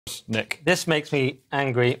Nick. This makes me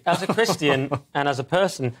angry. As a Christian and as a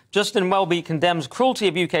person, Justin Welby condemns cruelty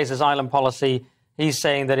of UK's asylum policy. He's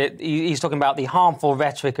saying that he's talking about the harmful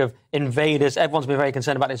rhetoric of invaders. Everyone's been very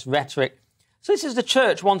concerned about this rhetoric. So this is the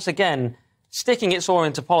church, once again, sticking its oar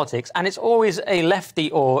into politics. And it's always a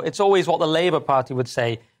lefty oar. It's always what the Labour Party would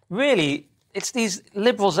say. Really, it's these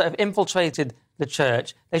liberals that have infiltrated the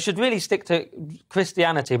church. They should really stick to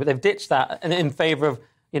Christianity, but they've ditched that in favour of,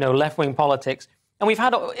 left-wing politics. And we've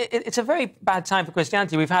had, it's a very bad time for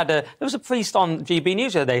Christianity. There was a priest on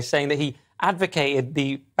GBNews the other day saying that he advocated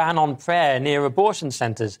the ban on prayer near abortion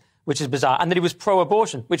centres, which is bizarre, and that he was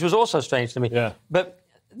pro-abortion, which was also strange to me. Yeah. But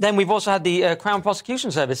then we've also had the Crown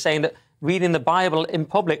Prosecution Service saying that reading the Bible in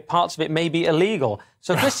public, parts of it may be illegal.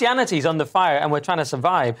 So Christianity's under fire, and we're trying to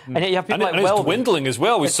survive. And yet you have people like Welby. It's dwindling as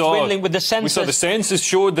well. It's dwindling with the census. We saw the census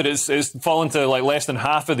showed that it's fallen to less than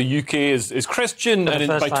half of the UK is Christian, and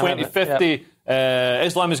by 2050,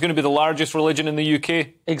 Islam is going to be the largest religion in the UK.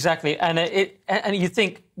 Exactly, and you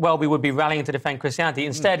think Welby would be rallying to defend Christianity.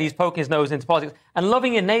 Instead, he's poking his nose into politics. And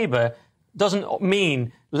loving your neighbour doesn't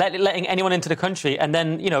mean letting anyone into the country, and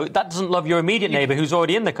then, that doesn't love your immediate neighbour who's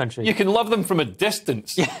already in the country. You can love them from a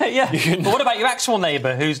distance. Yeah. But what about your actual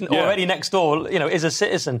neighbour who's already next door, is a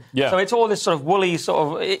citizen? Yeah. So it's all this sort of woolly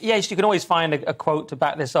yes, you can always find a quote to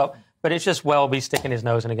back this up, but it's just Welby sticking his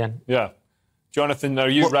nose in again. Yeah. Jonathan, are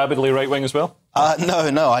you rabidly right-wing as well?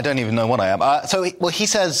 No, I don't even know what I am. He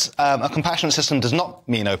says a compassionate system does not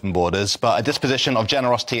mean open borders, but a disposition of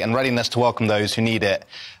generosity and readiness to welcome those who need it,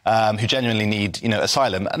 who genuinely need,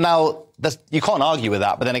 asylum. Now, you can't argue with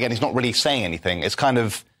that, but then again, he's not really saying anything. It's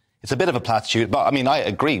a bit of a platitude, but, I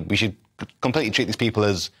agree. We should completely treat these people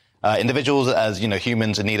as individuals, as,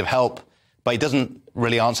 humans in need of help, but he doesn't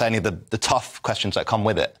really answer any of the tough questions that come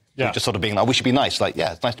with it. Yeah. Just sort of being like, we should be nice.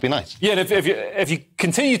 It's nice to be nice. Yeah, and if you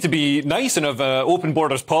continue to be nice and have an open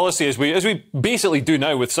borders policy, as we basically do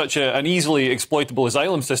now with such an easily exploitable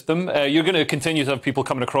asylum system, you're going to continue to have people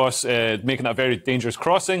coming across, making that a very dangerous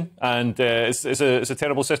crossing, and it's a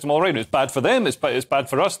terrible system all around. It's bad for them. It's bad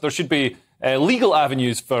for us. There should be legal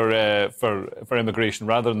avenues for immigration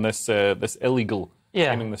rather than this illegal.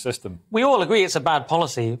 Yeah. The system. We all agree it's a bad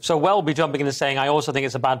policy. So Welby jumping in and saying, I also think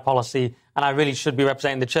it's a bad policy and I really should be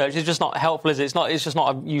representing the church. It's just not helpful, is it? It's just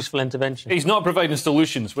not a useful intervention. He's not providing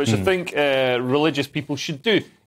solutions, which I think religious people should do.